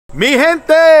Mi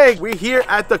gente! We're here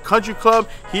at the country club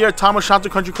here at Tam O'shanter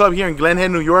Country Club here in Glen Head,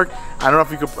 New York. I don't know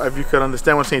if you could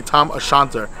understand what I'm saying, Tam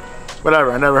O'shanter.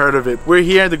 Whatever, I never heard of it. We're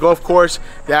here at the golf course.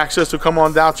 They asked us to come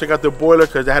on down, check out the boiler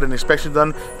because they had an inspection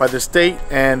done by the state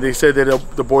and they said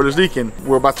that the boiler's leaking.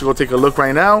 We're about to go take a look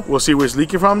right now. We'll see where it's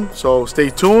leaking from, so stay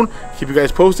tuned. Keep you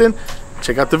guys posted.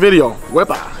 Check out the video.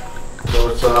 Wepa! So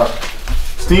it's a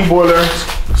steam boiler,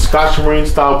 Scotch Marine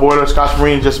style boiler. Scotch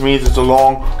Marine just means it's a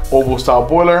long oval style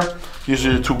boiler.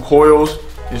 Usually 2 coils.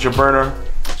 Is your burner.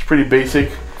 It's pretty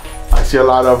basic. I see a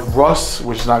lot of rust,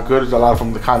 which is not good. It's a lot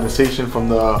from the condensation from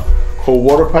the cold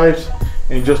water pipes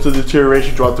and just the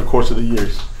deterioration throughout the course of the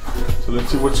years. So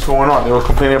let's see what's going on. They were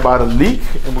complaining about a leak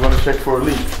and we're going to check for a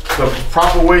leak. The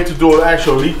proper way to do an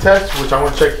actual leak test, which I'm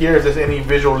going to check here if there's any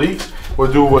visual leaks,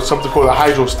 we'll do what's something called a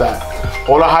hydrostat.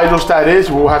 All a hydrostat is,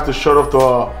 we'll have to shut off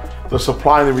the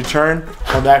supply and the return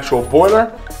on the actual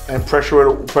boiler and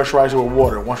pressurize it with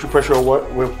water. Once you pressure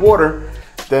it with water,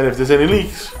 then if there's any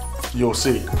leaks, you'll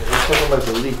see. They're talking about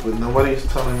the leak, but nobody's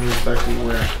telling me exactly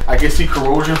where. I can see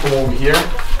corrosion from over here.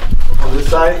 On this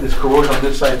side, there's corrosion on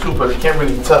this side too, but I can't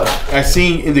really tell. I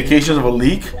see indications of a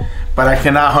leak, but I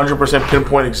cannot 100%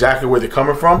 pinpoint exactly where they're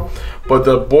coming from. But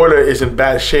the boiler is in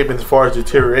bad shape as far as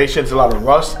deterioration. There's a lot of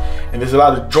rust and there's a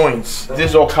lot of joints.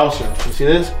 This is all calcium. You see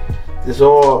this? This is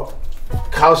all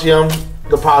calcium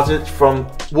deposits from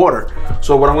water.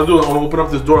 So what I'm gonna do is I'm gonna open up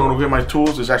this door. I'm gonna get my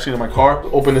tools. It's actually in my car.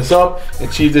 Open this up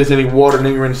and see if there's any water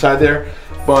linger inside there.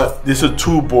 But this is a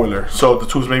tube boiler, so the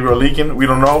tubes maybe are leaking. We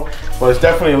don't know, but it's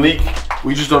definitely a leak.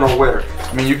 We just don't know where.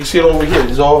 I mean, you can see it over here.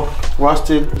 It's all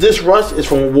rusted. This rust is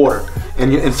from water,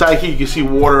 and inside here you can see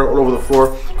water all over the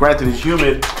floor. Granted, it's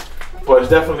humid, but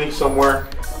it's definitely somewhere.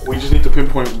 We just need to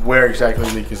pinpoint where exactly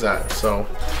the leak is at. So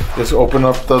let's open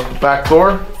up the back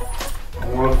door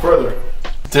and we'll look further.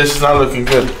 This is not looking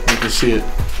good. You can see it.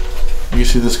 You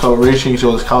see this coloration. You see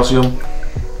all this calcium,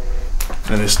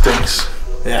 and it stinks.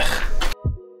 Yeah.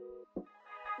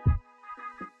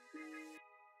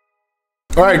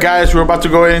 All right, guys, we're about to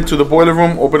go into the boiler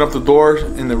room, open up the door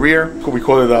in the rear. We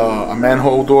call it a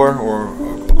manhole door or,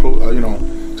 you know,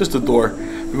 just a door.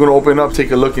 We're gonna open up,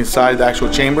 take a look inside the actual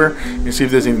chamber and see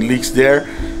if there's any leaks there.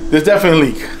 There's definitely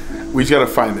a leak. We just gotta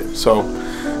find it. So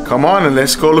come on and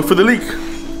let's go look for the leak.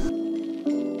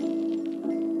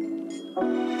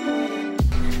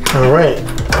 All right,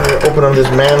 I'm gonna open up this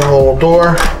manhole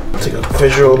door. Take a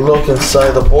visual look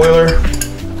inside the boiler.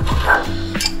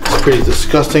 Pretty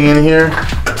disgusting in here.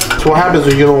 So what happens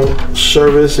when you don't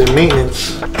service and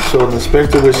maintenance? So the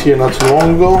inspector was here not too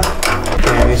long ago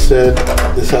and he said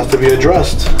this has to be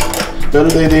addressed. Better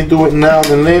they do it now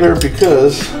than later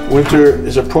because winter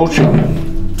is approaching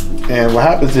and what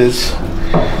happens is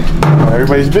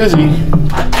everybody's busy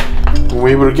and we're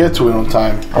able to get to it on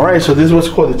time. Alright, so this is what's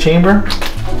called the chamber.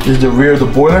 This is the rear of the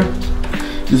boiler.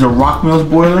 This is a Rockmills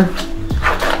boiler.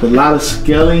 A lot of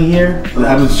scaling here. They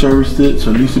haven't serviced it,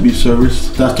 so it needs to be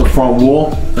serviced. That's the front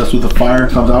wall. That's where the fire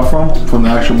comes out from the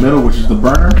actual middle, which is the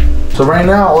burner. So right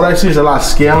now, all I see is a lot of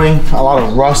scaling, a lot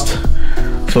of rust.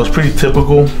 So it's pretty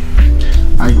typical.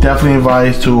 I definitely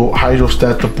advise to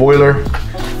hydrostat the boiler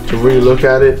to really look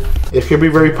at it. It could be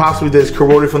very possibly that it's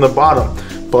corroded from the bottom,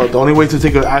 but the only way to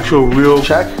take an actual real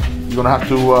check, you're gonna have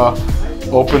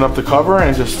to open up the cover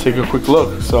and just take a quick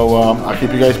look. So I'll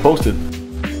keep you guys posted.